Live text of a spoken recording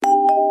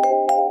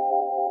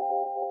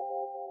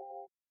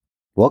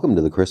Welcome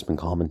to the Crispin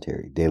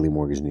Commentary Daily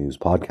Mortgage News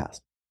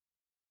Podcast.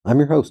 I'm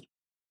your host,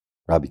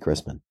 Robbie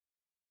Crispin.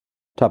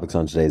 Topics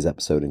on today's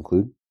episode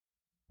include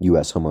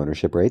U.S.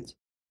 homeownership rates,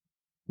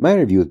 my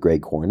interview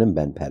with Korn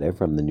and Pettit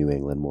from the New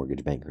England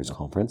Mortgage Bankers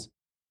Conference,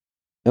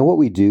 and what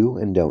we do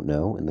and don't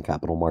know in the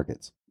capital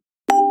markets.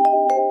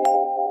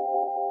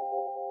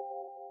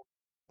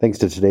 Thanks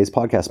to today's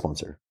podcast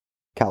sponsor,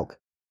 Calc.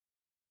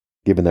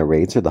 Given that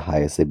rates are the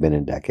highest they've been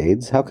in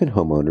decades, how can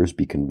homeowners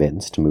be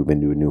convinced to move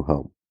into a new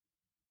home?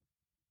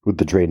 With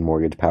the trade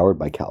mortgage powered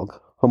by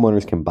Calc,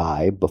 homeowners can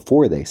buy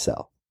before they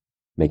sell,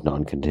 make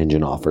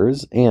non-contingent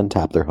offers, and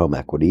tap their home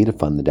equity to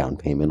fund the down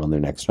payment on their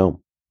next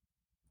home.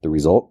 The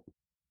result?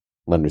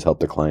 Lenders help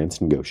their clients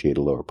negotiate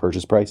a lower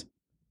purchase price,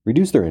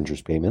 reduce their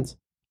interest payments,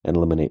 and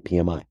eliminate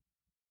PMI.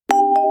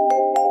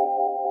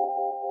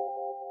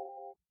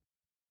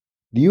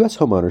 The U.S.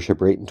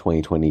 homeownership rate in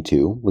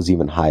 2022 was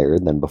even higher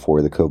than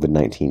before the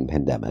COVID-19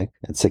 pandemic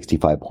at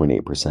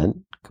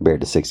 65.8%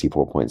 compared to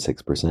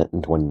 64.6%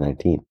 in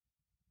 2019.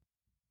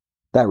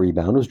 That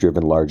rebound was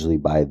driven largely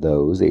by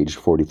those aged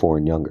 44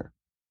 and younger.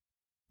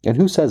 And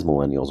who says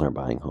millennials aren't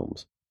buying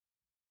homes?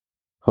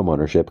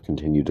 Homeownership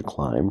continued to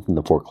climb from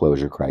the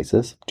foreclosure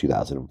crisis of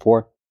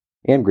 2004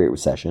 and Great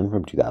Recession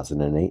from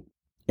 2008,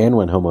 and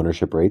when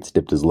homeownership rates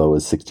dipped as low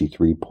as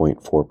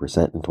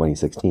 63.4% in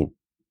 2016.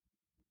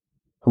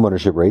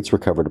 Homeownership rates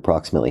recovered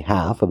approximately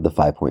half of the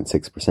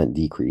 5.6%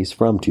 decrease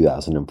from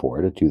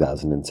 2004 to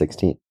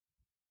 2016.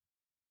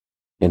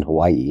 In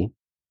Hawaii,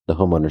 the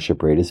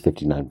homeownership rate is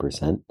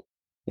 59%,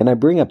 and I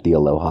bring up the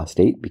Aloha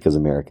State because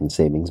American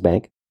Savings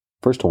Bank,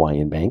 First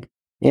Hawaiian Bank,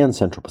 and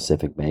Central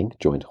Pacific Bank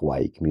joined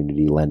Hawaii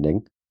Community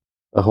Lending,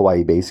 a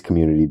Hawaii-based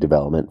community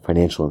development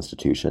financial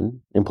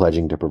institution, in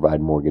pledging to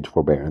provide mortgage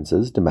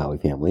forbearances to Maui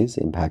families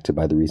impacted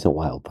by the recent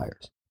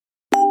wildfires.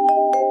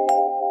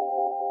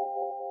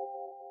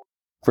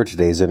 For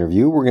today's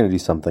interview, we're going to do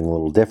something a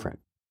little different.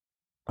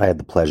 I had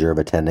the pleasure of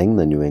attending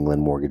the New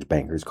England Mortgage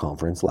Bankers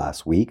Conference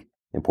last week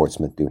in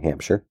Portsmouth, New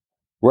Hampshire,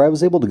 where I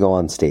was able to go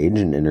on stage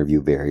and interview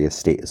various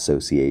state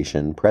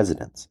association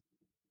presidents.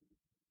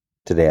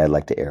 Today, I'd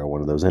like to air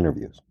one of those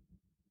interviews.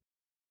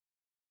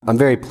 I'm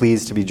very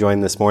pleased to be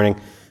joined this morning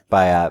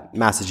by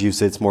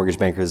Massachusetts Mortgage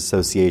Bankers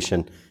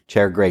Association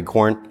Chair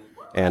Korn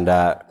and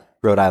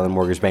Rhode Island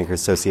Mortgage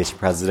Bankers Association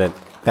President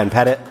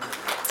Pettit.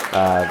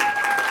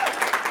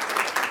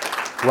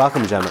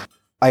 Welcome, gentlemen.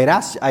 I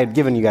had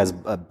given you guys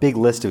a big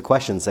list of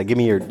questions. Give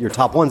me your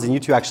top ones, and you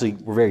two actually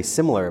were very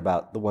similar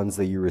about the ones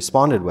that you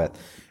responded with.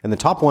 And the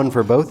top one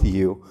for both of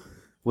you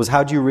was,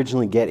 how'd you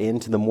originally get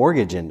into the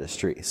mortgage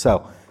industry?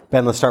 So,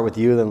 Ben, let's start with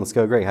you, then let's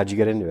go. How'd you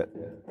get into it?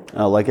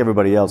 Like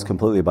everybody else,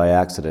 completely by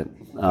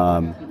accident.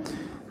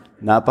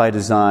 Not by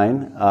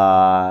design.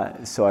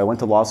 So I went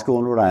to law school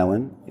in Rhode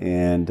Island,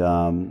 and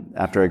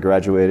after I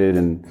graduated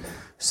and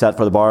sat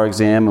for the bar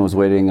exam and was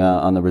waiting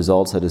on the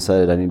results, I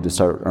decided I needed to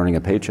start earning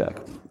a paycheck.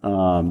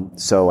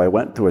 So I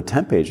went through a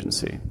temp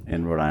agency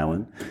in Rhode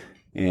Island,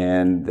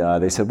 and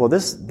they said, well,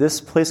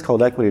 this place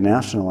called Equity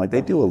National,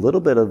 they do a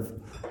little bit of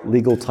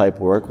legal type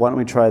work. Why don't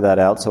we try that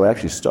out? So I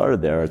actually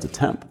started there as a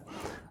temp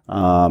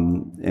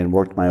and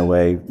worked my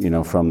way,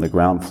 from the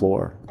ground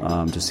floor,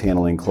 just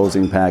handling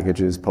closing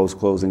packages,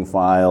 post-closing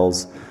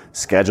files,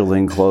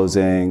 scheduling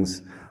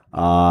closings,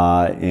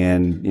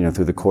 and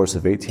through the course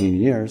of 18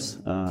 years,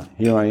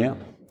 here I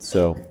am.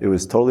 So it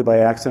was totally by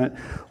accident.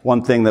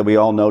 One thing that we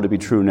all know to be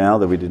true now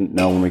that we didn't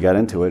know when we got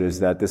into it is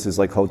that this is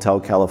like Hotel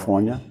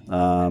California.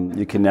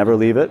 You can never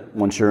leave it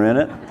once you're in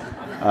it.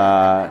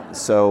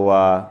 So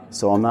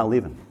I'm not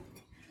leaving.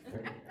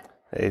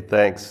 Hey,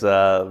 thanks.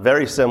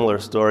 Very similar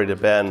story to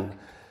Ben.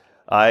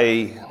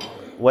 I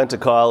went to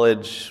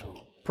college.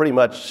 Pretty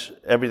much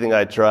everything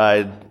I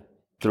tried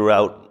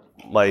throughout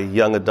my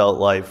young adult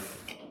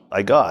life,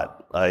 I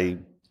got. I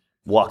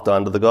walked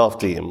onto the golf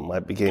team.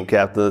 I became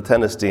captain of the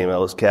tennis team. I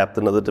was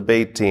captain of the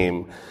debate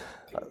team.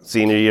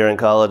 Senior year in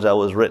college, I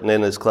was written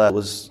in as class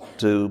was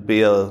to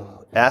be a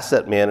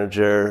asset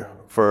manager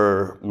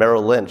for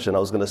Merrill Lynch, and I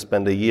was going to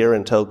spend a year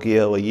in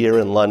Tokyo, a year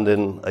in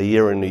London, a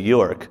year in New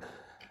York.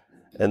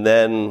 And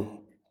then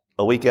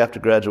a week after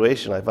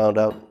graduation, I found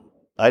out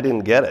I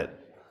didn't get it.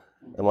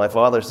 And my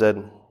father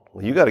said,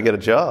 well, you got to get a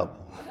job.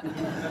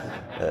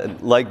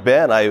 Like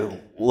Ben, I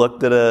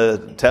looked at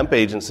a temp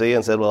agency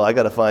and said, well, I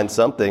got to find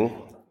something.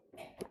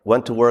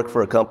 Went to work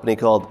for a company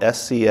called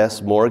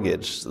SCS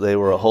Mortgage. They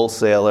were a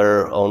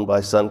wholesaler owned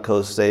by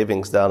Suncoast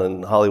Savings down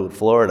in Hollywood,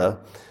 Florida.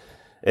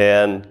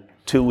 And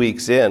 2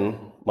 weeks in,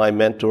 my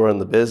mentor in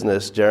the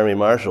business, Jeremy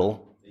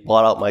Marshall,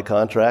 bought out my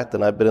contract,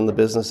 and I've been in the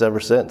business ever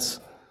since.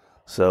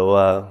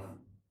 So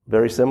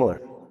very similar.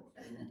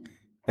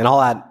 And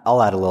I'll add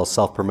a little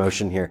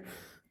self-promotion here.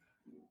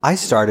 I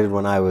started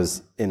when I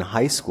was in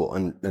high school,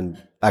 and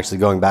actually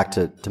going back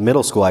to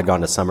middle school, I'd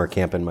gone to summer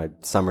camp in my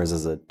summers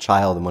as a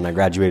child, and when I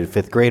graduated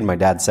 5th grade, my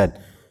dad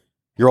said,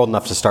 you're old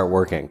enough to start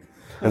working.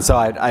 And so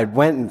I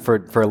went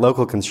for a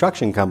local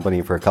construction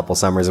company for a couple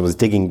summers and was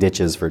digging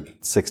ditches for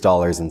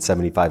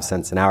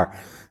 $6.75 an hour.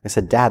 I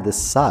said, Dad,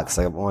 this sucks.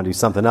 I want to do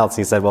something else.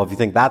 And he said, well, if you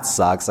think that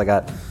sucks, I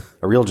got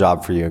a real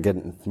job for you,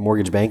 getting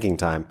mortgage banking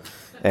time.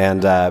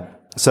 And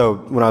so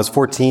when I was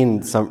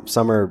 14,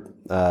 summer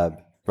right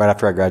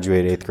after I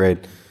graduated 8th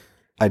grade,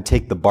 I'd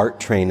take the BART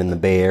train in the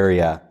Bay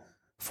Area,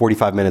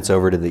 45 minutes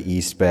over to the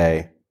East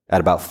Bay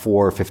at about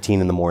 4:15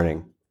 in the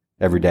morning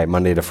every day,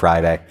 Monday to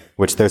Friday,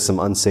 which there's some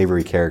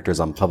unsavory characters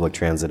on public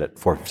transit at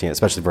 4:15,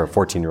 especially for a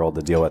 14-year-old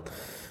to deal with.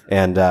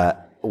 And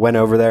went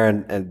over there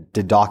and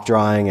did dock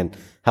drawing and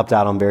helped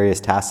out on various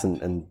tasks,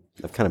 and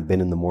I've kind of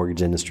been in the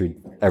mortgage industry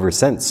ever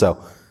since.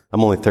 So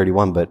I'm only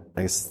 31, but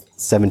I guess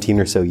 17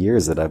 or so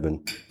years that I've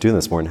been doing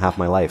this, more than half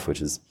my life,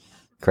 which is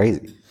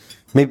crazy.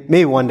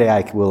 Maybe one day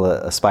I will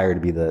aspire to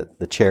be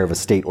the chair of a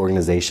state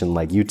organization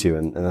like you two,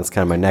 and that's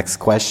kind of my next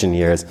question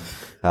here is,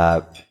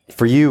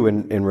 for you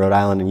in Rhode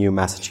Island and you in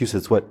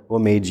Massachusetts, what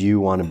made you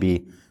want to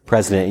be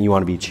president and you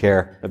want to be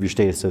chair of your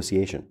state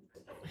association?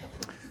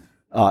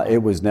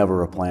 It was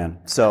never a plan.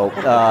 So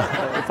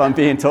if I'm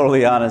being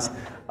totally honest,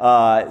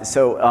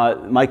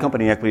 my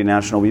company, Equity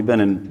National, we've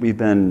been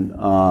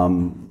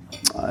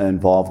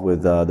involved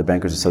with the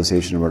Bankers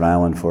Association of Rhode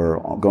Island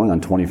for going on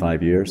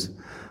 25 years.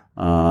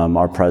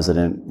 Our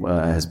president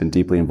has been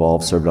deeply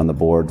involved, served on the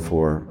board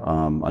for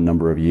a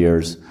number of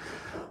years.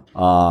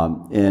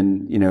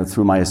 And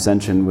through my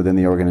ascension within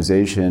the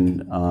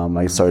organization,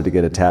 I started to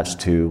get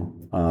attached to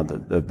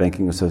the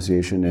Banking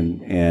Association,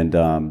 and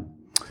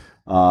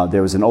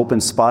there was an open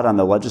spot on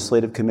the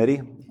legislative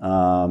committee,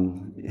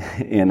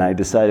 and I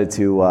decided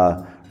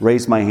to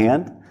raise my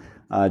hand,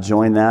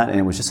 join that, and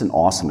it was just an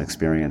awesome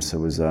experience. I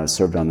was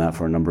served on that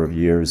for a number of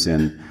years,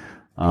 and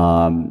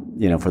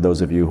for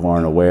those of you who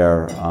aren't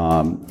aware,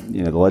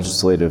 the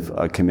legislative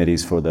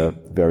committees for the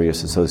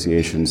various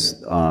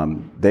associations,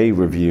 they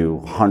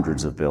review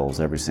hundreds of bills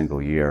every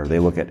single year. They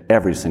look at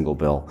every single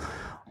bill,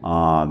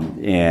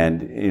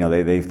 and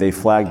they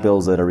flag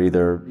bills that are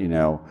either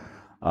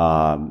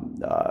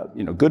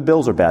good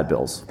bills or bad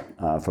bills,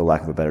 for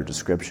lack of a better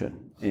description.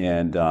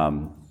 And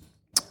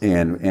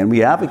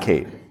we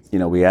advocate.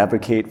 We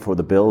advocate for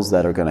the bills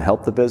that are going to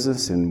help the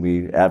business, and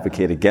we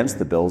advocate against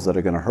the bills that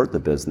are going to hurt the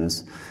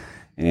business.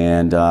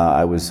 And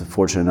I was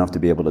fortunate enough to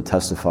be able to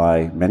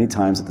testify many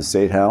times at the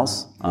State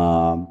House.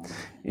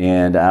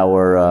 And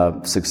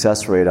our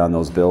success rate on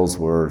those bills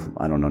were,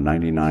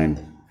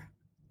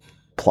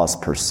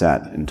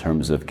 99+% in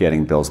terms of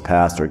getting bills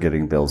passed or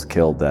getting bills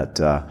killed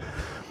that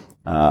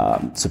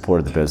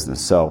supported the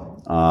business.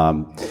 So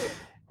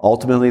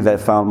ultimately, that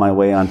found my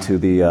way onto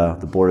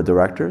the board of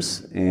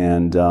directors,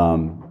 and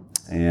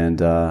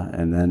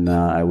then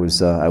I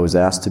was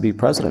asked to be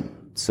president.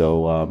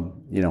 So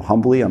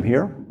humbly I'm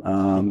here,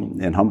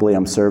 and humbly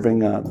I'm serving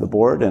the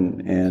board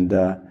and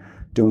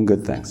doing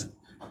good things.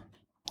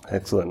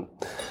 Excellent.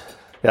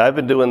 Yeah, I've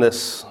been doing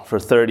this for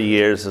 30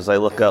 years. As I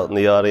look out in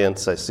the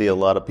audience, I see a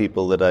lot of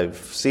people that I've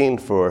seen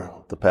for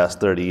the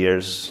past 30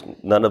 years.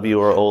 None of you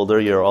are older.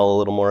 You're all a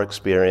little more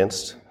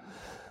experienced.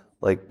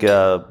 Like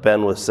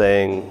Ben was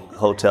saying,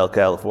 Hotel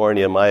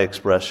California, my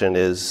expression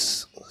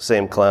is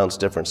same clowns,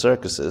 different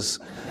circuses,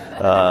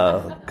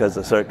 because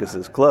the circus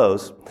is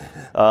closed.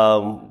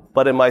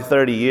 But in my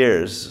 30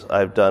 years,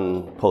 I've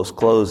done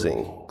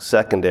post-closing,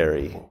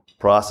 secondary,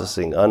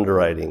 processing,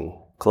 underwriting,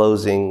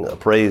 closing,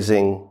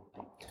 appraising,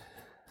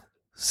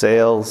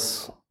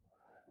 sales,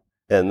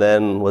 and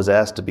then was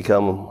asked to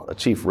become a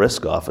chief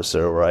risk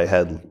officer where I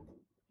had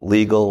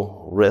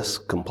legal,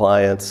 risk,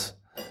 compliance.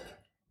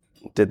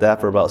 Did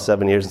that for about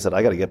 7 years and said,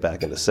 I got to get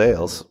back into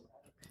sales.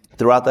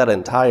 Throughout that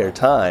entire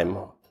time,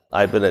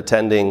 I've been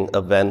attending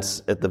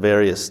events at the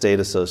various state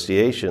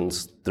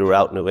associations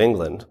throughout New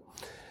England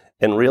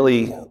and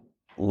really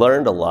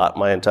learned a lot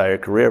my entire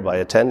career by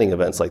attending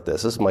events like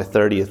this. This is my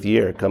 30th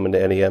year coming to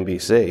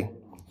NEMBC.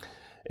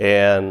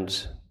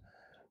 And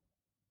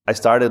I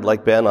started,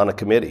 like Ben, on a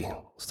committee.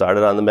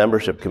 Started on the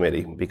membership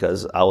committee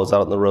because I was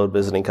out on the road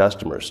visiting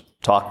customers,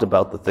 talked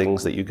about the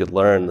things that you could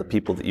learn, the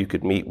people that you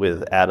could meet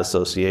with at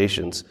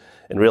associations,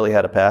 and really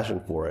had a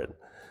passion for it.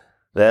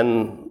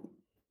 Then,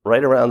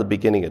 right around the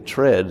beginning of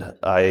TRID,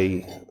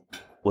 I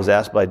was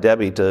asked by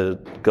Debbie to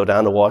go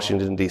down to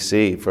Washington,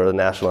 D.C. for a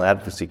national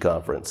advocacy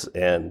conference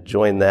and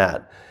join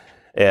that.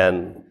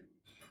 And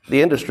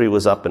the industry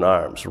was up in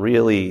arms,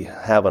 really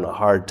having a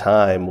hard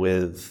time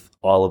with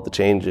all of the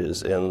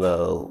changes and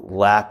the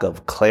lack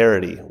of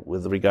clarity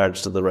with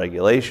regards to the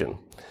regulation.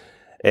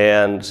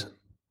 And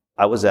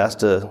I was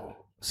asked to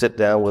sit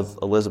down with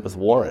Elizabeth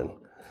Warren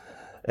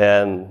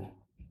and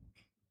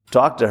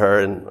talk to her,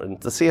 and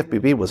the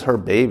CFPB was her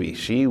baby.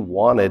 She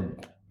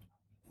wanted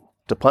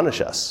to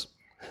punish us,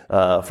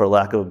 for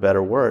lack of a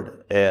better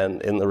word.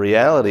 And in the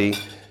reality,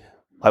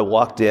 I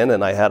walked in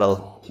and I had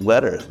a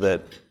letter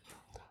that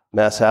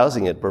Mass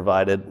Housing had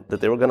provided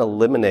that they were going to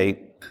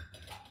eliminate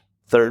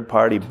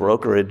third-party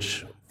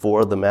brokerage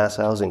for the mass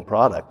housing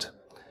product.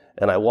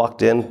 And I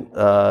walked in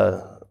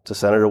to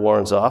Senator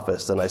Warren's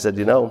office and I said,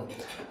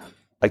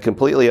 I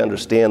completely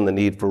understand the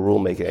need for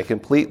rulemaking. I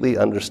completely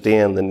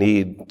understand the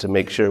need to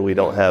make sure we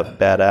don't have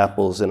bad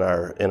apples in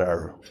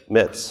our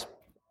midst.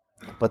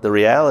 But the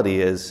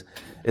reality is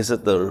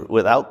that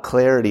without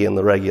clarity in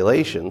the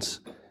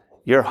regulations,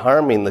 you're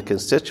harming the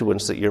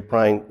constituents that you're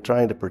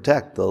trying to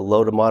protect, the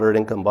low to moderate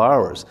income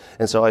borrowers.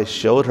 And so I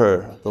showed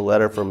her the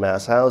letter from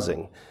Mass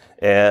Housing.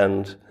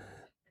 And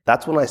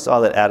that's when I saw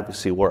that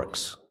advocacy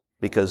works.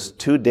 Because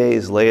 2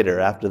 days later,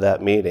 after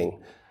that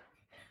meeting,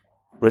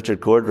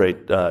 Richard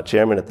Cordray,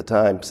 chairman at the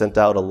time, sent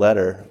out a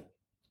letter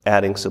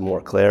adding some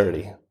more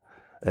clarity.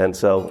 And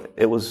so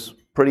it was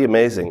pretty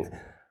amazing.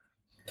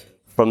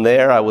 From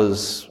there,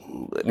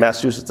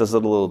 Massachusetts does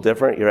it a little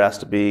different. You're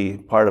asked to be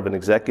part of an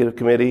executive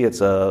committee.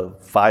 It's a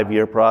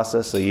 5-year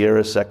process. A year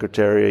as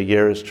secretary, a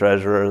year as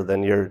treasurer,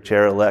 then you're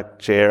chair-elect,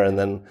 chair, and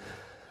then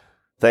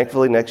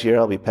thankfully next year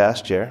I'll be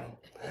past chair.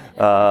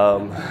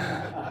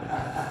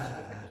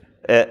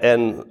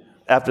 And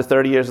after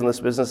 30 years in this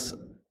business,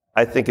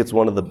 I think it's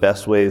one of the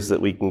best ways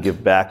that we can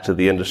give back to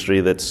the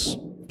industry that's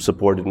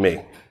supported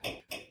me.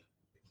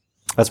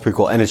 That's pretty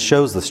cool. And it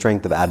shows the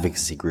strength of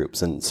advocacy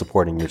groups and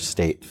supporting your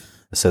state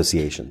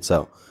association.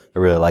 So I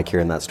really like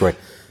hearing that story.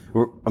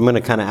 I'm going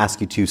to kind of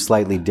ask you two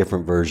slightly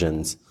different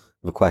versions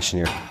of a question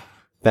here.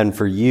 Ben,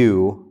 for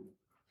you,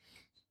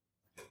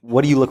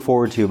 what do you look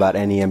forward to about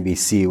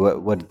NEMBC?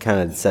 What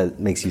kind of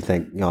makes you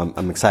think,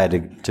 I'm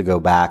excited to go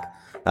back,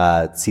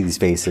 see these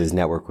faces,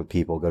 network with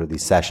people, go to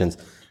these sessions?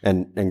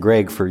 And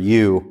Greg, for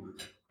you,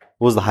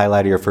 what was the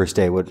highlight of your first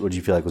day? What did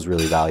you feel like was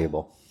really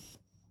valuable?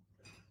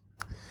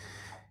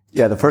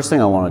 Yeah, the first thing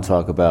I want to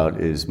talk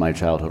about is my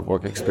childhood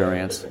work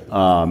experience.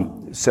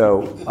 Because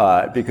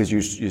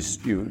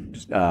you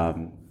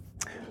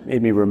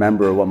made me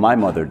remember what my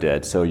mother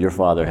did. So your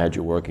father had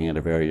you working at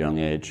a very young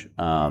age.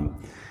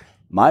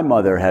 My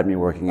mother had me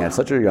working at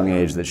such a young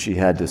age that she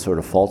had to sort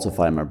of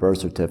falsify my birth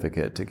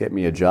certificate to get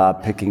me a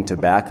job picking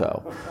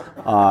tobacco.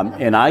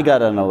 And I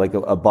got on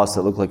a bus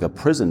that looked like a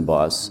prison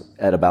bus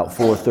at about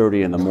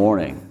 4:30 in the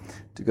morning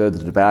to go to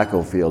the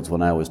tobacco fields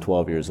when I was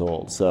 12 years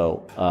old.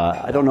 So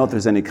I don't know if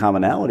there's any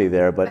commonality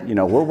there, but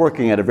we're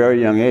working at a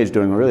very young age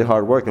doing really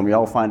hard work, and we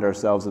all find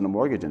ourselves in the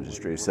mortgage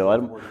industry. So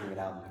I'm working it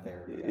out in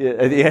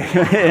therapy.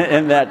 Yeah,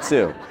 and that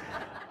too.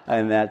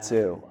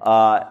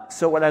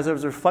 So as I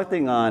was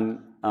reflecting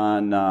on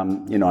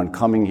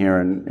coming here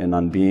and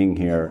on being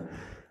here,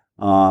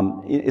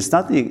 it's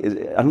not I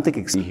don't think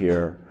it's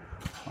here.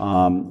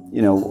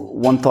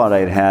 One thought I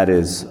had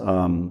is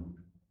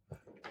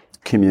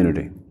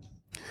community.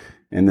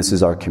 And this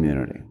is our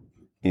community.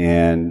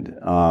 And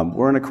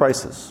we're in a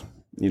crisis.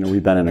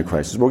 We've been in a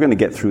crisis. We're going to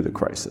get through the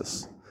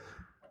crisis.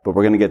 But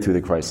we're going to get through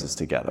the crisis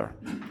together.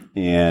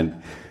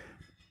 And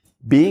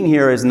being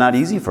here is not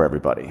easy for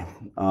everybody.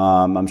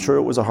 I'm sure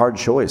it was a hard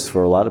choice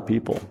for a lot of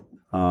people.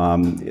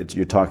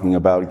 You're talking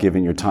about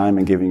giving your time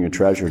and giving your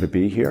treasure to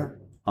be here.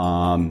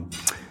 And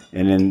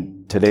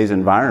in today's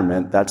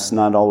environment, that's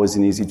not always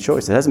an easy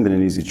choice. It hasn't been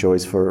an easy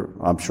choice for,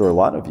 I'm sure, a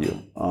lot of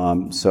you.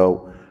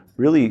 So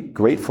really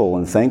grateful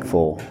and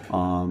thankful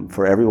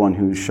for everyone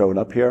who showed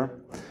up here.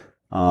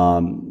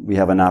 We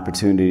have an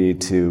opportunity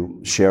to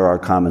share our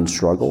common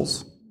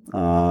struggles,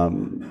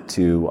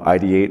 to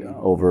ideate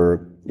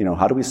over,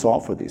 how do we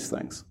solve for these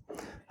things?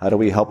 How do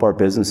we help our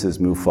businesses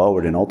move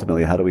forward? And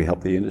ultimately, how do we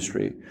help the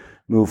industry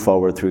move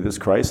forward through this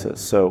crisis?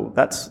 So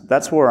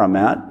that's where I'm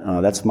at.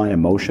 That's my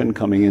emotion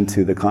coming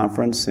into the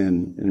conference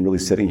and really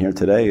sitting here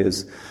today,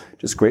 is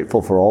just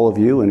grateful for all of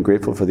you and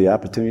grateful for the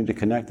opportunity to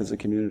connect as a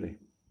community.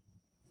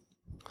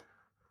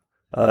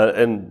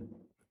 And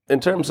in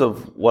terms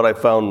of what I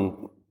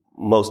found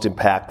most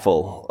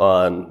impactful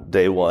on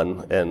day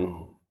one,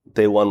 and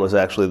day one was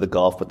actually the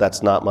golf, but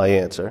that's not my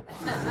answer.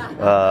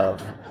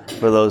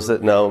 For those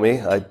that know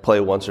me, I play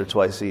once or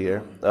twice a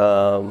year.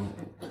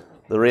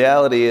 The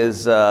reality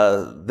is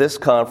this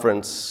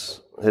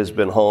conference has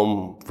been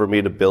home for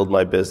me to build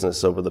my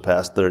business over the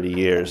past 30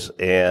 years,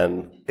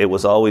 and it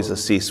was always a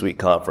C-suite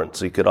conference.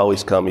 So you could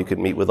always come, you could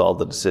meet with all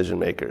the decision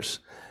makers.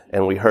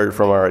 And we heard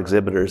from our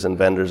exhibitors and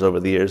vendors over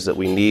the years that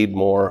we need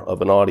more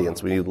of an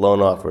audience. We need loan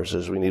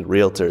officers, we need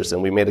realtors,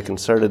 and we made a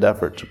concerted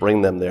effort to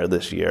bring them there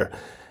this year.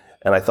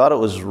 And I thought it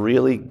was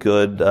really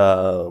good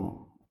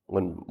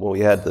when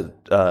we had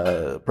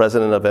the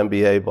president of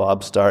MBA,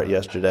 Bob Start,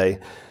 yesterday.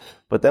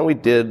 But then we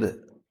did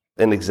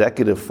an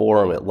executive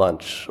forum at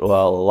lunch.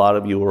 Well, a lot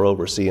of you were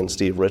overseeing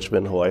Steve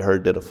Richmond, who I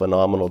heard did a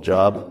phenomenal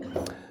job.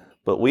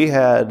 But we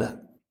had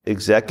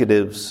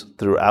executives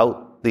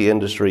throughout the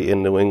industry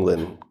in New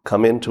England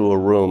come into a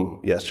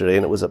room yesterday,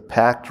 and it was a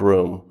packed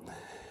room,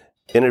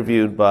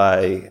 interviewed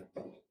by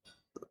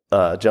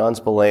John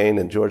Spillane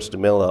and George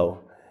DeMillo.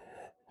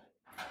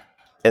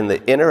 And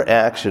the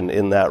interaction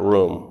in that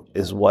room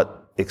is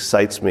what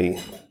excites me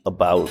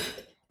about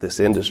this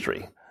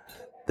industry.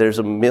 There's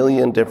a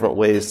million different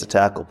ways to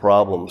tackle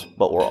problems,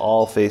 but we're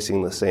all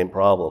facing the same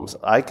problems.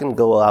 I can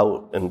go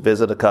out and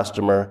visit a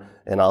customer,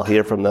 and I'll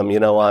hear from them,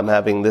 I'm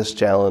having this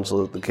challenge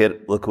with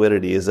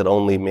liquidity. Is it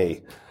only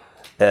me?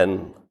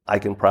 And I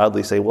can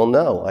proudly say, well,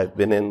 no, I've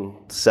been in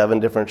 7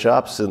 different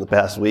shops in the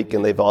past week,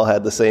 and they've all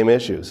had the same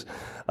issues.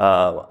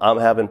 I'm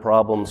having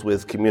problems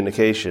with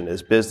communication.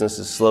 As business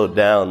is slowed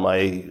down,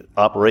 my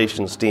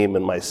operations team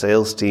and my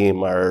sales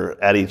team are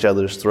at each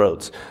other's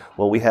throats.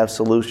 Well, we have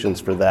solutions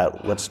for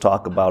that. Let's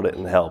talk about it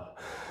and help.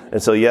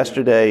 And so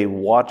yesterday,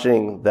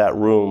 watching that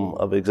room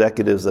of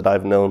executives that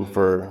I've known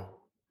for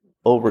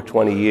over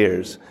 20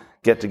 years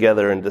get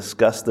together and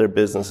discuss their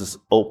businesses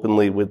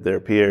openly with their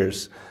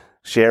peers,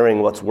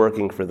 sharing what's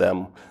working for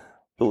them,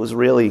 it was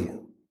really,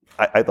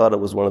 I thought it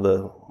was one of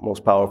the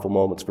most powerful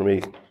moments for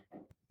me.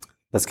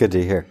 That's good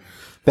to hear.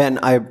 Ben,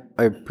 I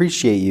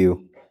appreciate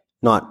you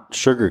not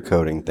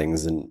sugarcoating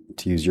things, and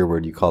to use your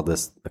word, you call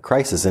this a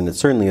crisis, and it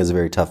certainly is a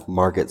very tough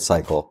market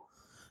cycle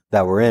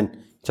that we're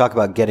in. Talk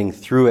about getting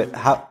through it.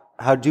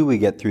 How do we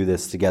get through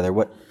this together?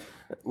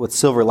 What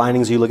silver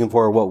linings are you looking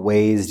for? What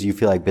ways do you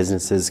feel like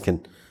businesses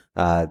can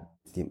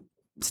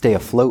stay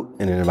afloat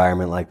in an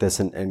environment like this?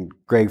 And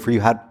Greg, for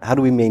you, how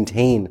do we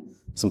maintain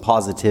some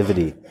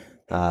positivity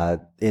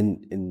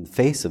in the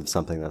face of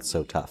something that's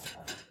so tough?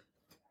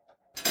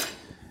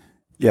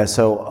 Yeah.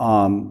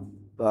 So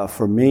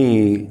for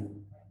me,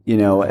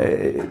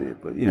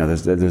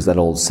 there's that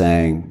old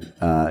saying,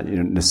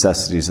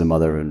 necessity is the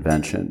mother of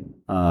invention.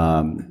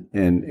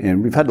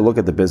 And we've had to look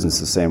at the business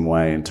the same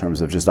way in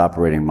terms of just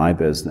operating my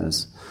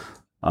business.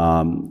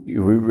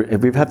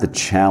 We've had to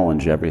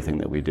challenge everything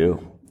that we do.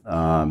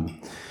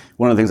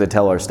 One of the things I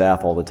tell our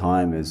staff all the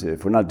time is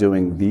if we're not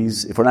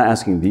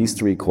asking these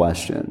three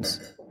questions,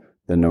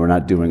 then we're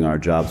not doing our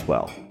jobs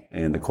well.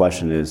 And the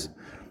question is,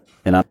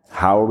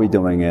 how are we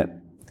doing it,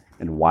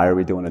 and why are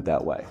we doing it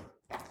that way?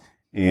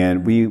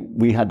 And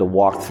we had to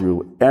walk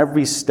through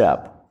every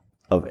step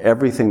of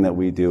everything that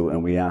we do,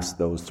 and we asked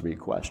those three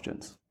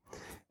questions.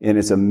 And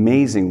it's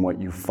amazing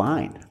what you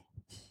find.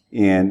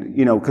 And,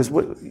 because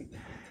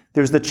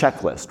there's the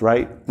checklist,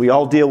 right? We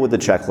all deal with the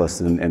checklist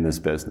in this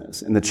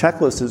business. And the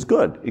checklist is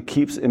good.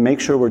 It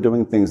makes sure we're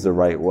doing things the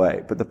right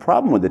way. But the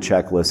problem with the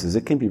checklist is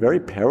it can be very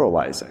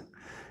paralyzing.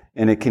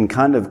 And it can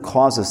kind of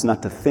cause us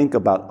not to think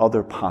about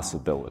other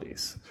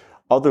possibilities,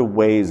 other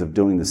ways of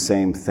doing the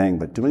same thing,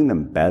 but doing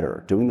them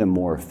better, doing them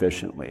more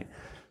efficiently,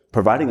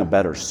 providing a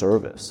better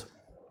service.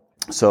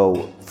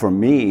 So for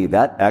me,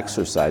 that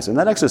exercise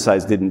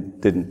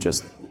didn't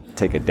just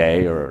take a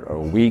day or a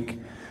week.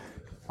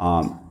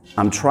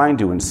 I'm trying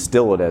to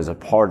instill it as a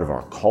part of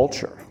our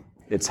culture.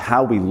 It's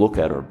how we look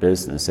at our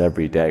business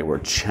every day. We're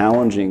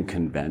challenging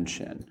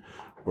convention.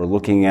 We're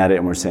looking at it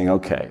and we're saying,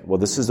 okay, well,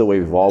 this is the way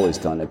we've always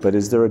done it, but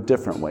is there a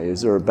different way?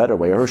 Is there a better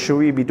way? Or should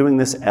we be doing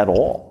this at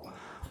all?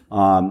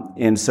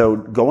 And so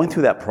going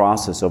through that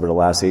process over the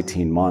last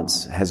 18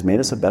 months has made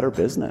us a better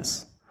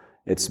business.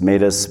 It's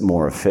made us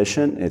more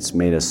efficient. It's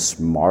made us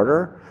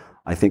smarter.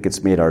 I think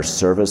it's made our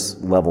service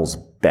levels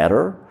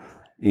better.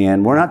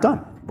 And we're not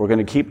done. We're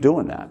going to keep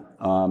doing that.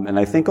 And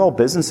I think I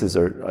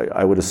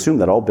would assume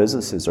that all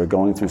businesses are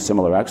going through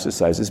similar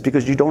exercises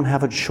because you don't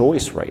have a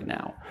choice right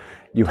now.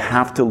 You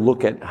have to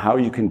look at how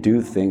you can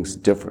do things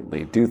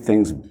differently, do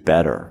things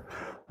better.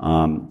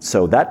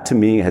 So that to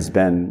me has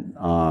been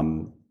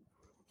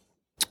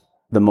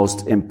the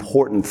most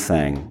important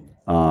thing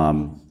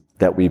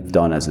that we've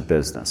done as a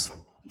business,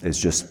 is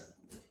just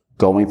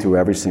going through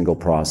every single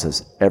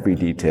process, every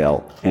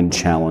detail, and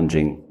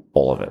challenging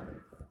all of it.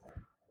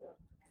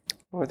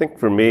 Well, I think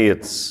for me,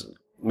 it's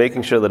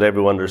making sure that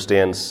everyone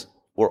understands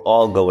we're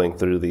all going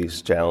through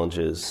these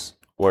challenges.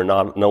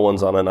 No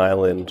one's on an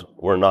island.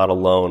 We're not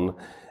alone.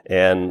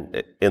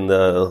 And in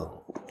the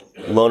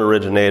loan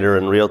originator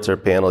and realtor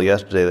panel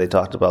yesterday, they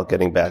talked about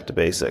getting back to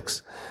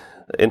basics.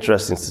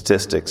 Interesting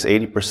statistics,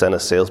 80%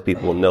 of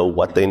salespeople know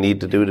what they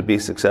need to do to be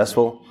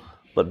successful,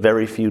 but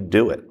very few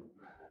do it.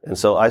 And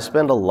so I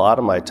spend a lot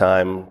of my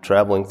time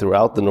traveling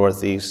throughout the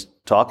Northeast,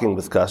 talking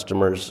with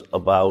customers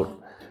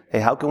about, hey,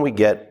 how can we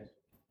get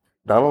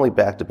not only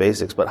back to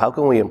basics, but how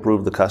can we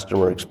improve the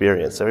customer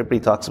experience? Everybody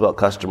talks about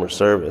customer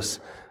service,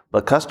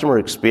 but customer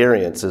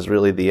experience is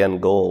really the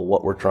end goal,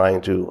 what we're trying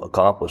to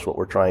accomplish, what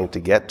we're trying to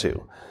get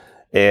to.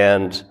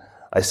 And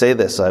I say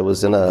this, I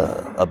was in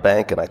a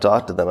bank and I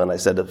talked to them and I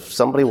said, if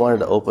somebody wanted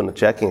to open a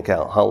checking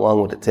account, how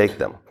long would it take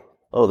them?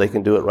 Oh, they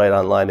can do it right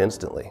online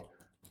instantly.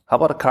 How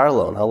about a car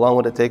loan? How long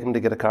would it take them to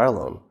get a car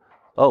loan?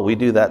 Oh, we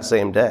do that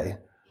same day.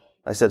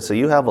 I said, so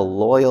you have a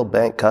loyal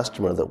bank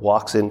customer that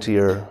walks into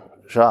your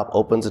shop,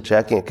 opens a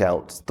checking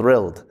account, is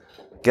thrilled,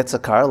 gets a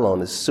car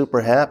loan, is super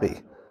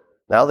happy.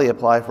 Now they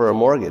apply for a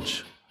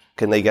mortgage.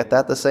 Can they get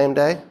that the same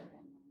day?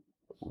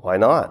 Why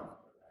not?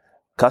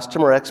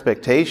 Customer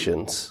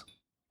expectations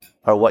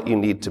are what you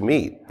need to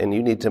meet, and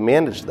you need to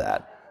manage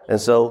that. And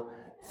so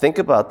think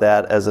about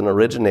that as an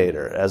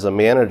originator, as a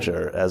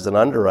manager, as an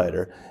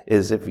underwriter,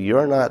 is if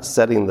you're not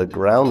setting the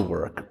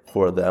groundwork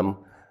for them,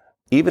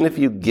 even if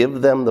you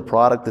give them the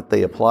product that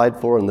they applied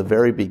for in the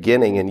very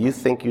beginning and you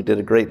think you did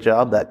a great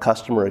job, that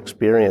customer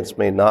experience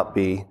may not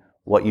be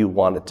what you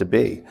want it to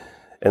be.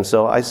 And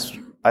so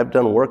I've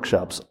done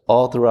workshops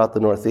all throughout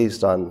the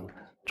Northeast on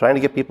trying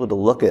to get people to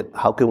look at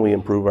how can we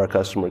improve our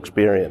customer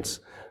experience,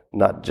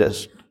 not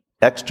just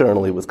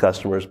externally with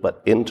customers,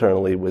 but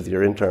internally with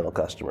your internal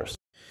customers.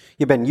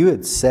 Yeah, Ben, you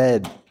had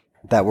said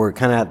that we're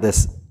kind of at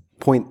this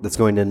point that's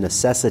going to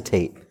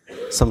necessitate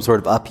some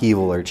sort of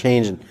upheaval or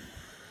change. And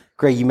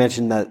Greg, you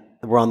mentioned that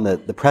we're on the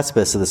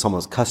precipice of this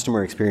almost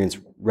customer experience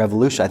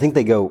revolution. I think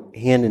they go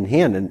hand in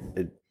hand,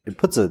 and it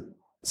puts a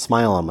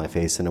smile on my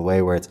face in a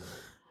way where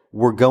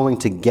we're going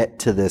to get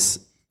to this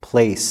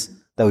place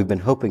that we've been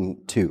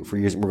hoping to for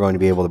years. We're going to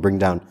be able to bring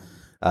down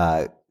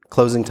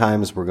closing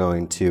times. We're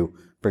going to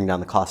bring down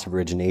the cost of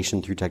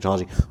origination through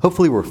technology.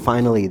 Hopefully,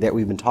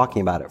 we've been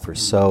talking about it for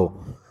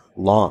so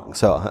long.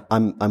 So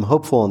I'm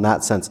hopeful in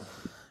that sense.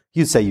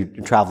 You say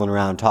you're traveling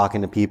around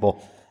talking to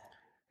people.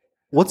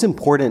 What's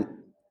important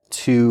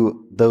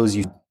to those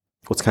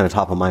what's kind of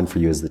top of mind for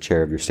you as the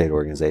chair of your state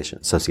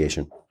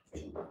association?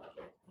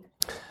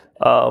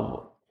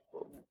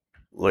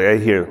 Like I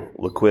hear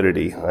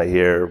liquidity, I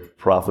hear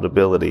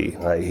profitability,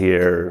 I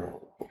hear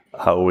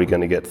how are we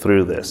going to get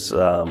through this.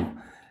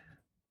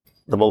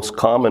 The most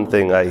common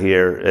thing I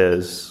hear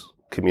is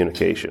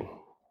communication.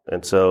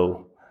 And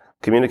so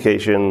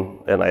communication,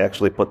 and I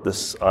actually put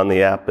this on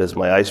the app as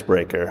my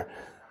icebreaker,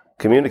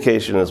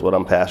 communication is what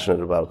I'm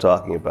passionate about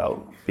talking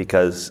about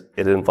because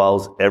it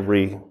involves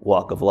every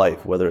walk of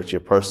life, whether it's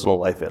your personal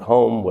life at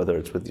home, whether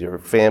it's with your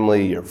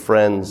family, your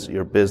friends,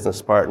 your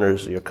business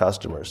partners, your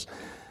customers.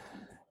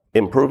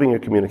 Improving your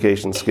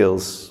communication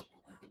skills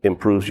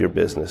improves your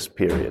business,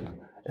 period.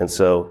 And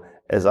so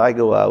as I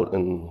go out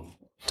and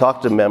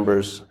talk to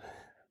members,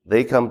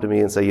 they come to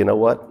me and say, you know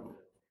what?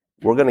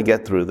 We're going to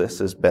get through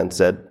this, as Ben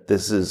said.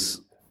 This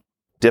is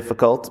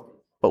difficult,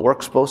 but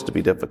work's supposed to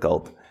be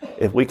difficult.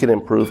 If we can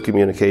improve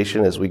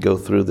communication as we go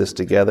through this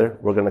together,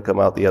 we're going to come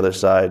out the other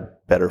side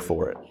better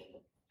for it.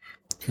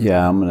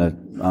 Yeah, I'm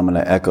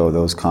gonna echo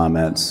those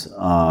comments.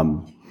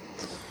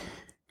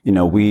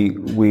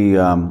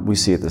 We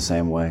see it the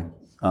same way.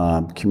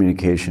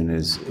 Communication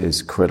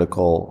is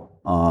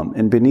critical,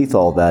 and beneath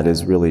all that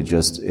is really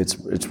just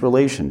it's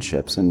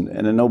relationships.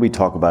 And I know we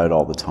talk about it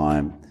all the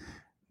time,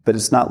 but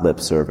it's not lip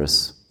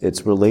service.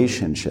 It's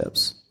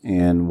relationships.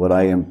 And what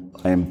I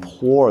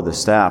implore the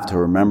staff to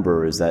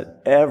remember is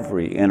that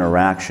every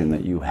interaction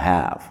that you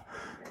have,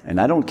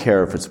 and I don't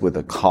care if it's with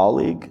a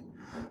colleague,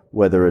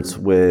 whether it's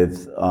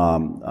with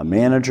a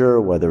manager,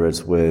 whether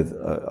it's with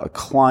a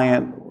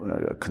client,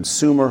 a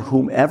consumer,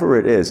 whomever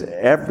it is,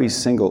 every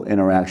single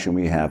interaction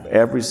we have,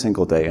 every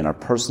single day in our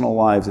personal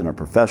lives, in our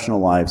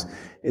professional lives,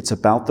 it's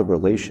about the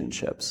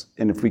relationships.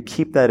 And if we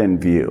keep that in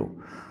view,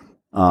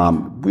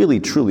 really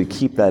truly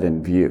keep that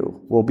in view,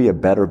 we'll be a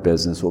better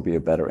business, we'll be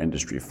a better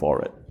industry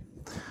for it.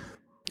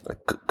 I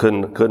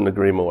couldn't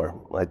agree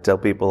more. I tell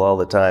people all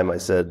the time, I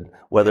said,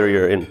 whether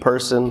you're in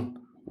person,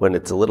 when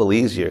it's a little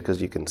easier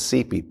because you can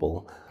see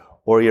people,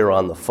 or you're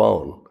on the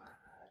phone.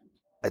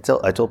 I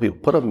told people,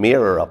 put a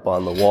mirror up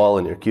on the wall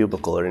in your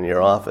cubicle or in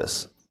your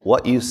office.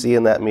 What you see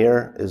in that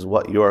mirror is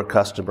what your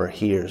customer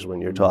hears when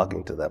you're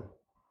talking to them.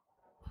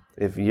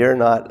 If you're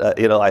not,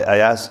 I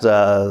asked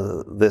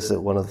this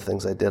at one of the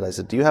things I did. I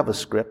said, do you have a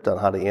script on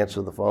how to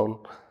answer the phone?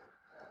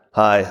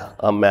 Hi,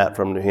 I'm Matt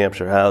from New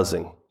Hampshire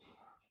Housing.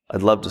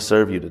 I'd love to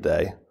serve you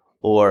today.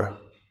 Or,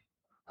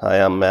 hi,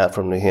 I'm Matt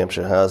from New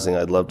Hampshire Housing.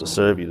 I'd love to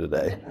serve you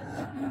today.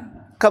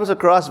 Comes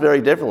across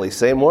very differently,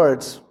 same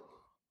words.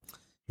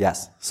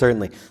 Yes,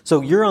 certainly.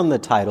 So you're on the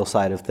title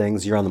side of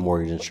things. You're on the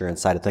mortgage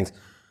insurance side of things.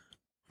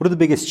 What are the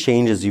biggest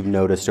changes you've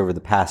noticed over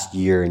the past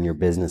year in your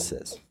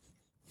businesses?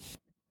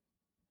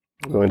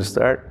 I'm going to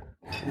start.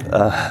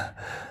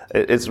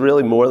 It's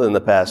really more than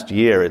the past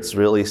year. It's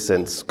really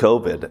since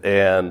COVID.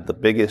 And the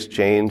biggest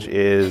change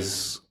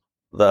is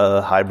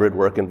the hybrid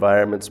work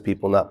environments,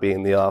 people not being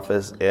in the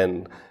office,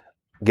 and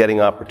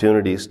getting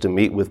opportunities to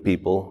meet with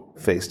people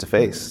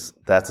face-to-face.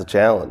 That's a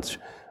challenge.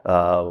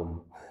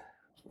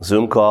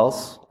 Zoom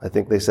calls, I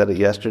think they said it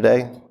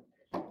yesterday,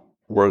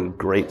 were a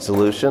great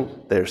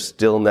solution. They're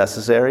still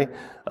necessary.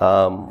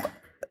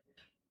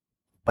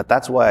 But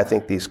that's why I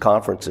think these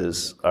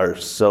conferences are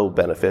so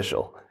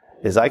beneficial,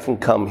 is I can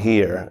come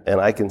here and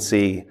I can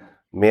see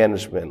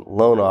management,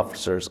 loan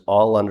officers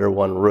all under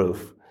one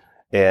roof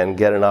and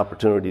get an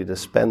opportunity to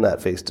spend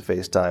that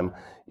face-to-face time.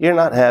 You're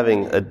not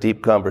having a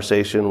deep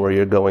conversation where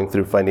you're going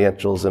through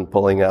financials and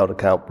pulling out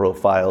account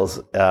profiles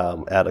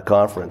at a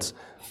conference,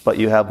 but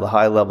you have the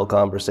high-level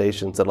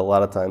conversations that a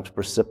lot of times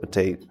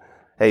precipitate,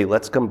 hey,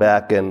 let's come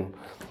back and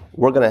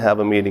we're going to have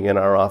a meeting in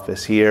our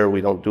office here.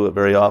 We don't do it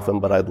very often,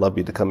 but I'd love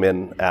you to come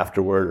in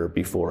afterward or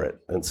before it.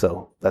 And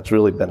so that's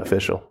really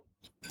beneficial.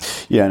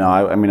 Yeah, no,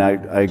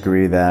 I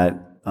agree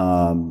that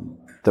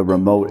the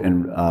remote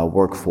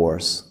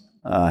workforce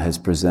has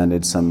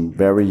presented some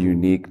very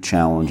unique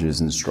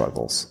challenges and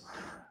struggles.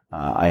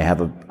 I have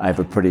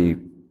a pretty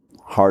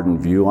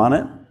hardened view on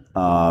it.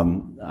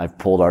 I've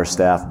pulled our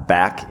staff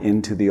back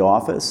into the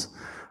office.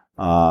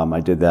 I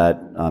did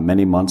that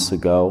many months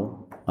ago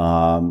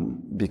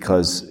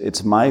because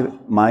it's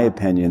my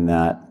opinion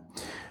that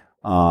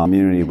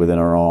community within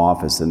our own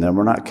office, and then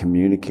we're not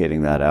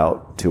communicating that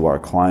out to our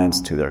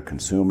clients, to their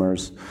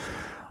consumers.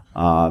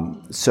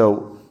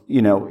 So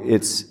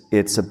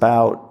it's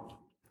about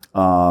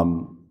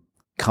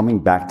coming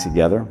back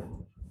together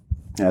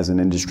as an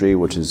industry,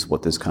 which is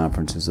what this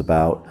conference is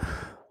about.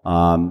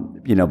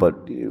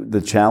 But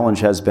the challenge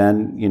has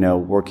been,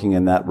 working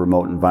in that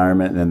remote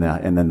environment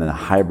and then the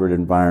hybrid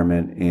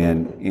environment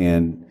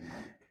and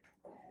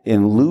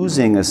in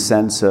losing a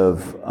sense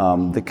of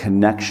the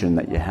connection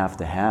that you have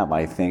to have,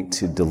 I think,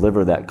 to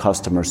deliver that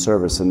customer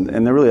service.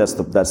 And really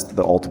that's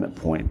the ultimate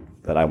point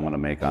that I want to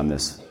make on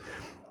this.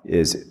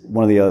 Is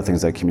one of the other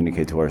things I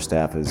communicate to our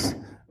staff is,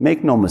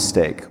 make no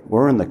mistake,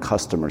 we're in the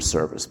customer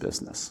service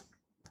business.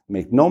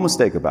 Make no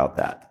mistake about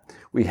that.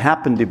 We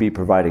happen to be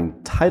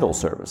providing title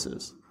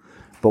services,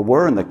 but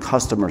we're in the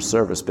customer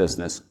service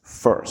business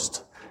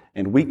first.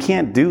 And we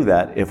can't do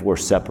that if we're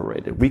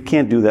separated. We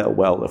can't do that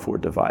well if we're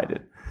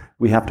divided.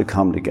 We have to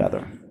come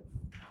together.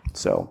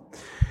 So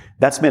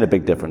that's made a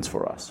big difference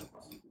for us.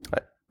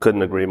 I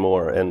couldn't agree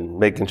more. And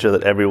making sure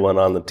that everyone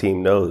on the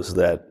team knows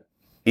that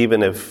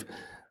even if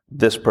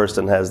this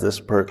person has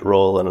this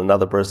role and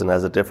another person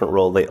has a different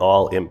role, they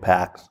all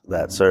impact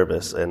that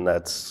service. And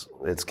it's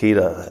key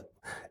to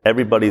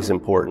everybody's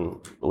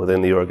important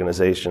within the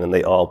organization, and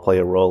they all play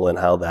a role in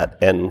how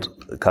that end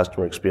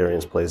customer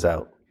experience plays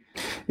out.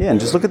 Yeah, and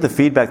just look at the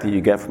feedback that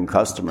you get from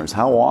customers.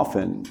 How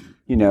often,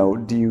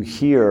 do you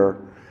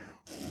hear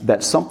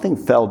that something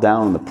fell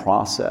down in the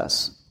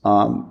process,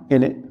 and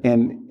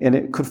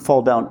it could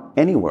fall down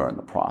anywhere in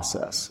the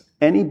process.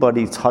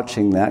 Anybody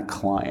touching that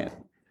client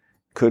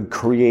could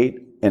create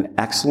an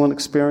excellent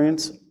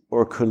experience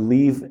or could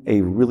leave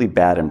a really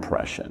bad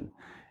impression.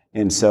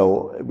 And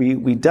so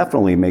we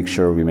definitely make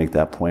sure we make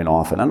that point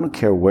often. I don't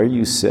care where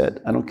you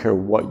sit. I don't care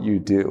what you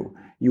do.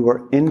 You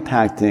are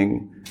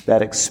impacting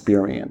that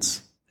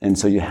experience. And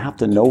so you have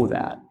to know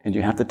that, and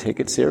you have to take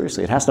it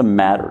seriously. It has to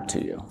matter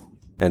to you.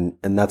 And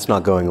that's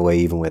not going away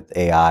even with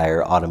AI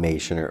or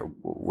automation or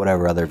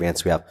whatever other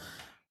advance we have.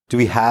 Do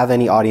we have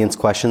any audience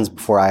questions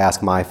before I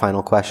ask my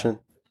final question?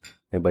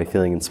 Anybody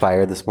feeling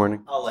inspired this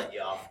morning? I'll let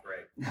you off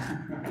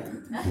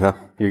break. No,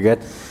 you're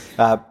good.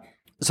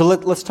 So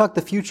let's talk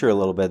the future a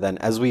little bit then.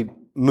 As we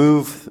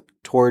move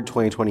toward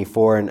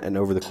 2024 and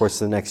over the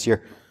course of the next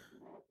year,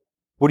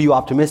 what are you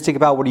optimistic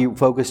about? What are you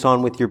focused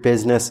on with your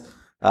business?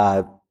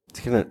 It's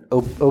kind of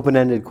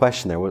open-ended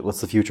question there.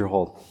 What's the future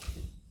hold?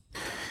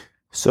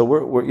 So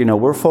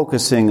we're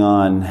focusing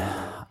on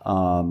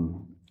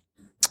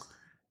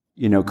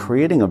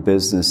creating a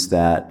business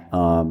that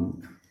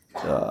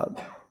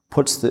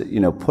puts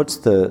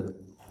the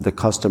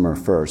customer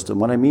first.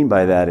 And what I mean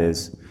by that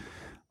is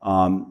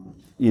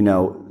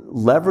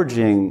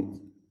leveraging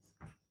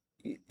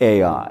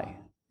AI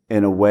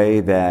in a way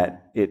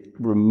that it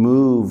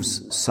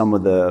removes some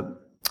of the,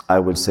 I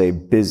would say,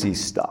 busy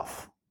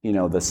stuff,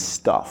 the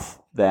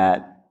stuff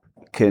that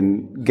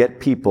can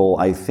get people,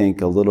 I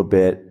think, a little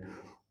bit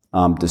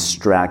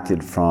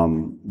distracted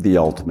from the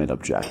ultimate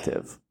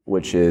objective,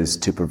 which is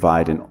to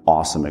provide an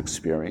awesome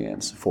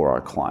experience for our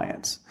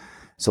clients.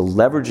 So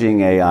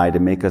leveraging AI to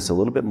make us a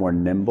little bit more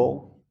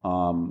nimble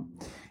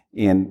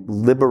and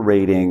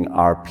liberating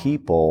our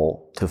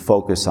people to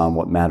focus on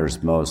what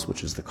matters most,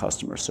 which is the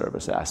customer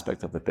service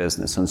aspect of the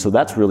business. And so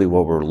that's really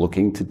what we're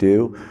looking to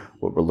do,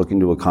 what we're looking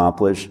to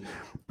accomplish.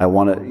 I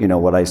want to,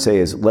 what I say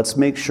is, let's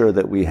make sure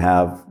that we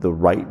have the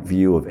right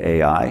view of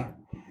AI,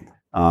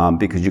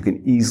 because you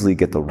can easily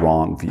get the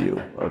wrong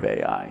view of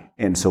AI.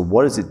 And so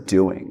what is it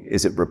doing?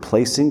 Is it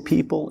replacing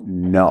people?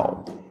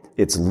 No.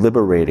 It's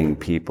liberating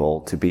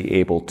people to be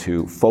able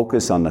to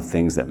focus on the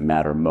things that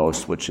matter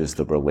most, which is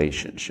the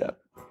relationship.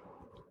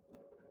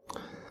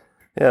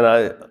 And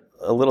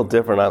a little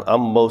different.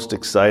 I'm most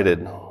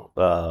excited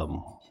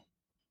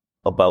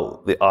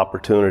about the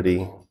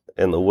opportunity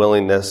and the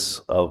willingness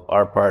of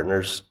our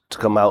partners to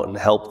come out and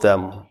help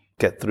them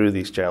get through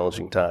these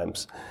challenging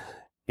times.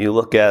 You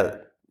look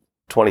at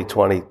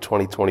 2020,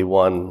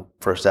 2021,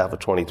 first half of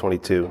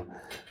 2022,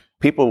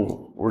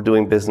 people were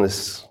doing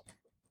business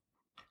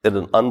at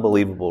an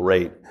unbelievable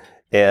rate.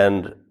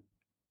 And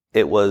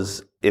it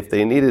was, if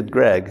they needed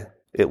Greg,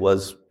 it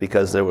was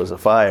because there was a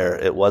fire.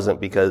 It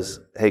wasn't because,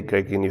 hey,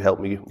 Greg, can you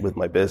help me with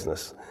my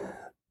business?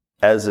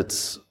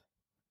 As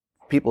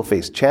people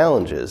face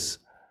challenges,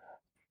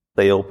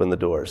 they open the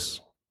doors.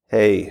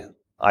 Hey,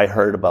 I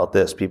heard about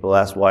this. People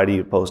ask, why do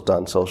you post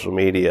on social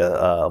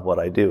media what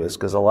I do? Is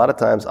because a lot of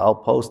times I'll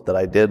post that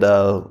I did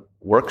a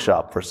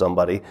workshop for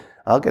somebody.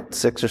 I'll get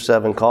 6 or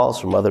 7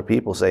 calls from other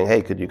people saying,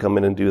 hey, could you come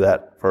in and do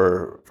that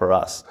for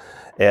us?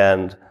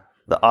 And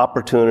the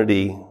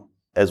opportunity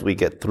as we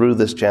get through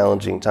this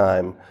challenging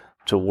time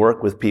to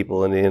work with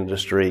people in the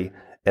industry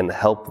and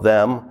help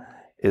them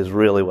is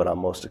really what I'm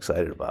most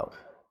excited about.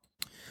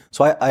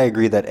 So I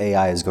agree that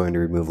AI is going to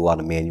remove a lot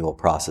of manual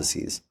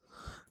processes,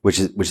 which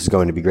is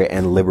going to be great,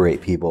 and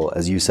liberate people,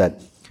 as you said.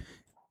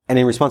 And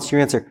in response to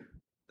your answer,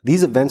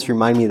 these events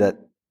remind me that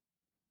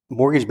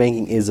mortgage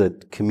banking is a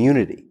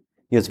community.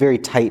 It's very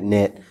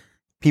tight-knit.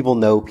 People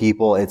know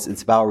people.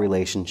 It's about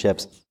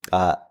relationships.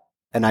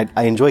 And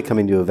I enjoy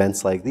coming to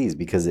events like these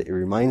because it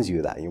reminds you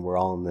of that. We're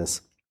all in this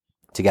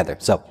together.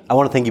 So I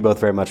want to thank you both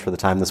very much for the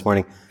time this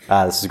morning.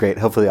 This is great.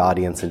 Hopefully the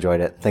audience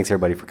enjoyed it. Thanks,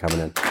 everybody, for coming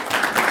in.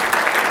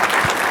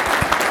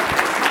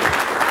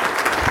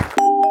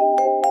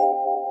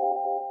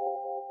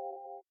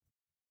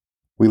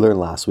 We learned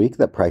last week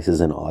that prices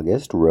in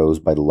August rose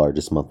by the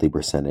largest monthly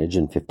percentage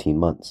in 15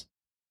 months.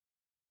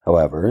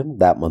 However,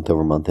 that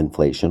month-over-month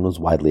inflation was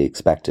widely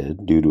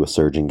expected due to a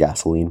surge in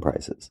gasoline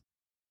prices.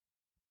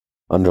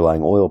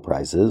 Underlying oil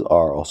prices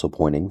are also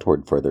pointing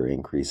toward further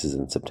increases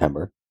in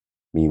September.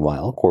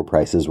 Meanwhile, core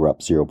prices were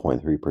up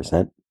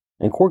 0.3%,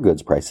 and core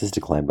goods prices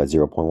declined by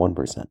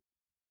 0.1%.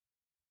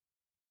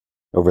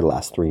 Over the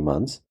last 3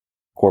 months,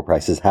 core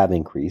prices have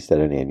increased at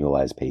an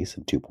annualized pace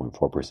of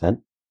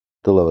 2.4%,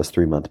 the lowest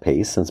 3-month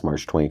pace since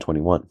March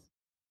 2021.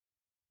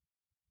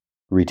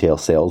 Retail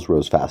sales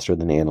rose faster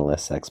than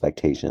analysts'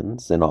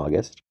 expectations in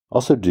August,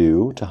 also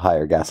due to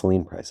higher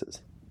gasoline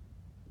prices.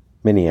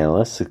 Many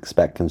analysts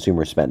expect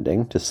consumer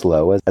spending to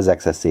slow as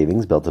excess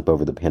savings built up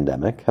over the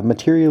pandemic have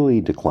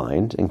materially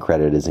declined and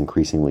credit is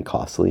increasingly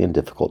costly and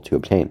difficult to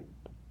obtain.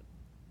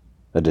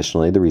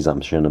 Additionally, the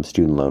resumption of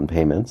student loan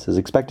payments is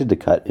expected to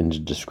cut into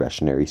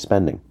discretionary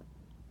spending.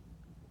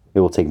 It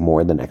will take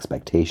more than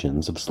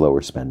expectations of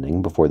slower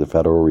spending before the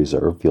Federal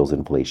Reserve feels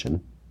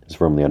inflation is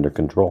firmly under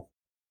control.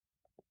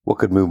 What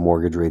could move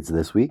mortgage rates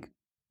this week?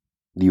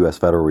 The U.S.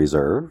 Federal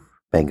Reserve,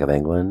 Bank of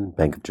England,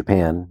 Bank of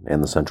Japan,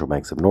 and the central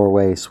banks of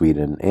Norway,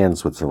 Sweden, and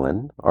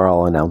Switzerland are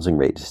all announcing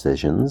rate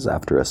decisions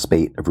after a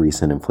spate of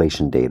recent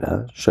inflation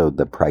data showed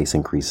that price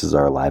increases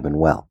are alive and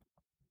well.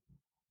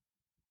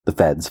 The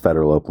Fed's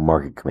Federal Open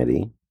Market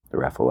Committee,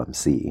 or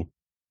FOMC,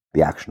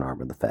 the action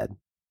arm of the Fed,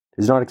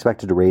 is not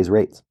expected to raise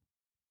rates,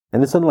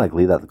 and it's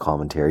unlikely that the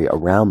commentary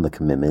around the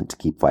commitment to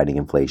keep fighting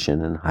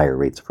inflation and higher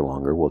rates for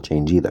longer will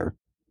change either.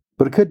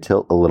 But it could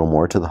tilt a little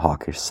more to the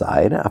hawkish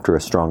side after a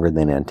stronger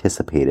than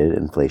anticipated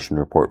inflation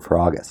report for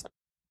August.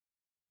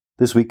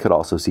 This week could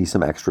also see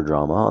some extra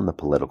drama on the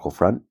political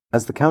front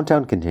as the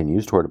countdown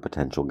continues toward a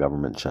potential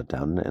government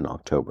shutdown in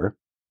October.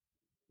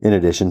 In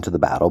addition to the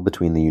battle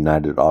between the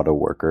United Auto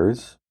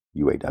Workers,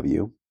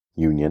 UAW,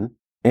 union,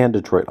 and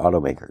Detroit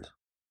automakers.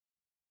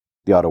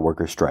 The auto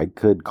workers' strike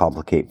could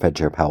complicate Fed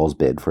Chair Powell's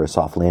bid for a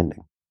soft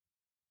landing.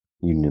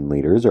 Union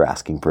leaders are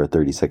asking for a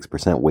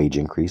 36% wage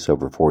increase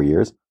over 4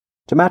 years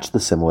to match the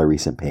similar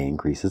recent pay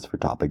increases for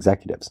top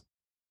executives.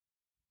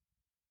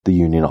 The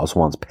union also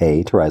wants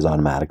pay to rise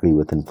automatically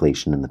with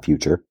inflation in the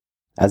future,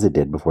 as it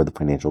did before the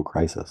financial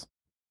crisis.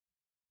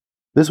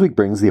 This week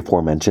brings the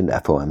aforementioned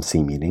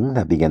FOMC meeting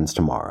that begins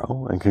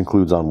tomorrow and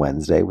concludes on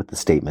Wednesday with the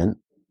statement,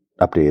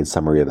 updated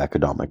summary of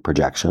economic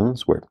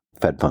projections, where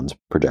Fed funds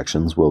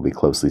projections will be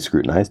closely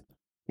scrutinized,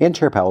 and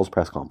Chair Powell's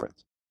press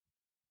conference.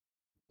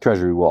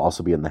 Treasury will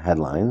also be in the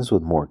headlines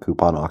with more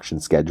coupon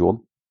auctions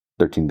scheduled,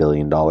 $13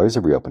 billion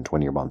of reopened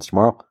 20-year bonds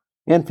tomorrow,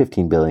 and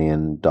 $15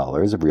 billion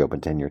of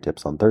reopened 10-year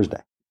tips on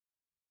Thursday.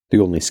 The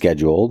only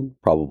scheduled,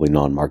 probably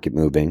non-market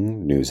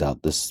moving, news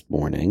out this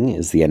morning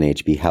is the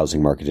NHB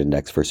Housing Market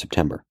Index for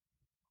September.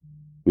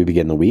 We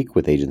begin the week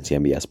with agency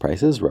MBS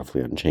prices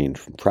roughly unchanged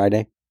from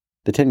Friday,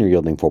 the 10-year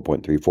yielding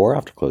 4.34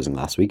 after closing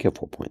last week at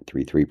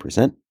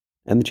 4.33%,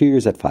 and the 2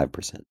 years at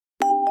 5%.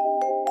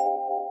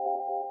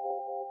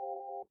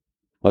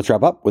 Let's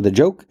wrap up with a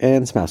joke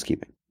and some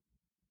housekeeping.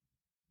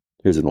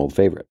 Here's an old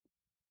favorite.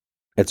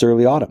 It's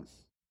early autumn.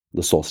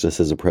 The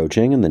solstice is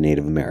approaching, and the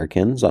Native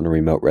Americans on a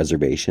remote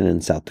reservation in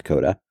South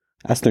Dakota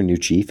asked their new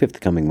chief if the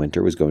coming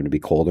winter was going to be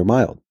cold or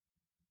mild.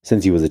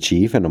 Since he was a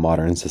chief in a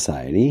modern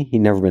society,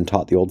 he'd never been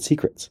taught the old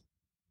secrets.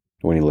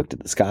 When he looked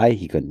at the sky,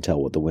 he couldn't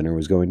tell what the winter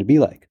was going to be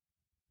like.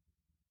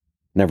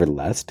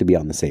 Nevertheless, to be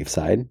on the safe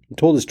side, he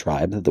told his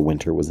tribe that the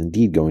winter was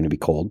indeed going to be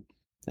cold,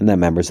 and that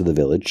members of the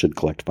village should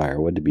collect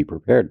firewood to be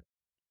prepared.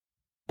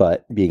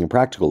 But, being a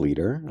practical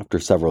leader, after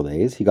several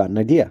days, he got an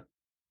idea.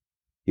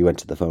 He went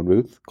to the phone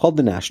booth, called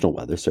the National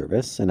Weather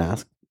Service, and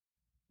asked,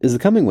 "Is the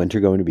coming winter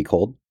going to be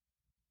cold?"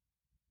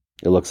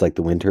 "It looks like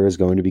the winter is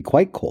going to be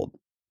quite cold,"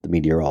 the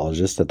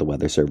meteorologist at the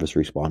Weather Service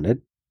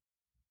responded.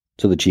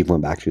 So the chief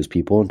went back to his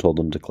people and told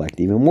them to collect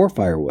even more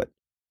firewood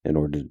in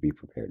order to be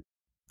prepared.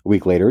 A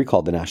week later, he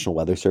called the National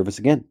Weather Service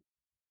again.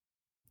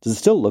 "Does it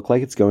still look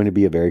like it's going to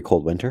be a very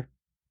cold winter?"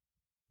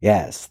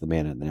 "Yes," the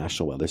man at the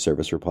National Weather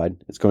Service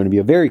replied. "It's going to be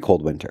a very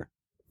cold winter."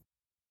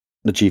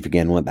 The chief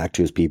again went back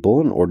to his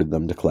people and ordered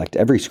them to collect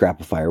every scrap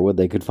of firewood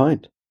they could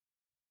find.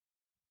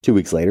 2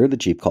 weeks later, the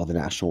chief called the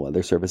National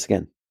Weather Service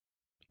again.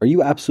 "Are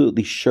you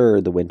absolutely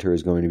sure the winter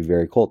is going to be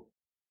very cold?"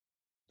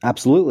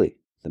 "Absolutely,"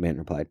 the man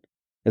replied.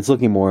 "It's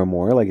looking more and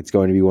more like it's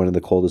going to be one of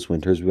the coldest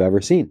winters we've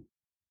ever seen."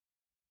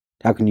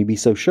 "How can you be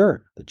so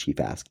sure?" the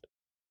chief asked.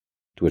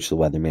 To which the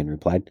weatherman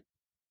replied,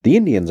 "The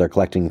Indians are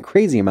collecting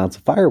crazy amounts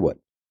of firewood."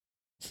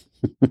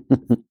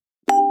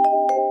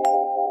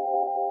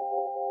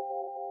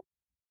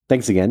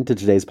 Thanks again to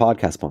today's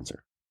podcast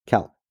sponsor,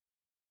 Calc.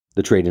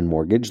 The trade-in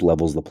mortgage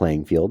levels the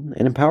playing field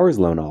and empowers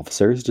loan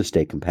officers to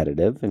stay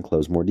competitive and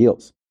close more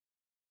deals.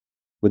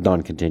 With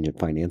non-contingent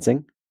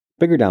financing,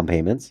 bigger down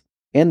payments,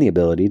 and the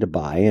ability to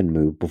buy and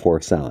move before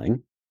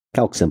selling,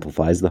 Calc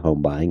simplifies the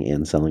home buying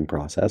and selling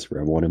process for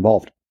everyone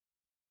involved.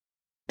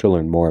 To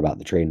learn more about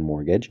the trade-in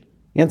mortgage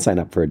and sign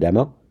up for a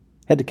demo,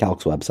 head to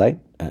Calc's website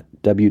at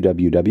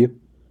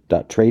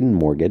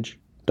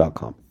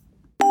www.tradeandmortgage.com.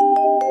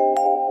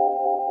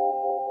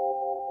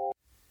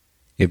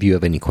 If you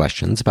have any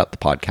questions about the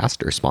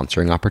podcast or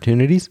sponsoring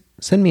opportunities,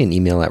 send me an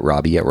email at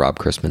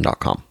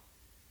robbie@robchrisman.com.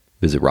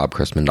 Visit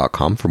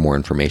robchrisman.com for more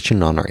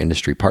information on our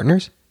industry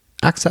partners,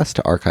 access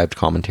to archived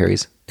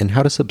commentaries, and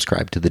how to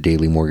subscribe to the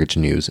daily mortgage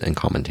news and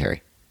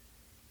commentary.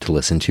 To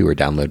listen to or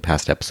download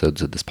past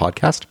episodes of this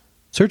podcast,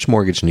 search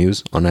Mortgage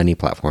News on any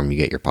platform you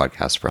get your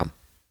podcasts from.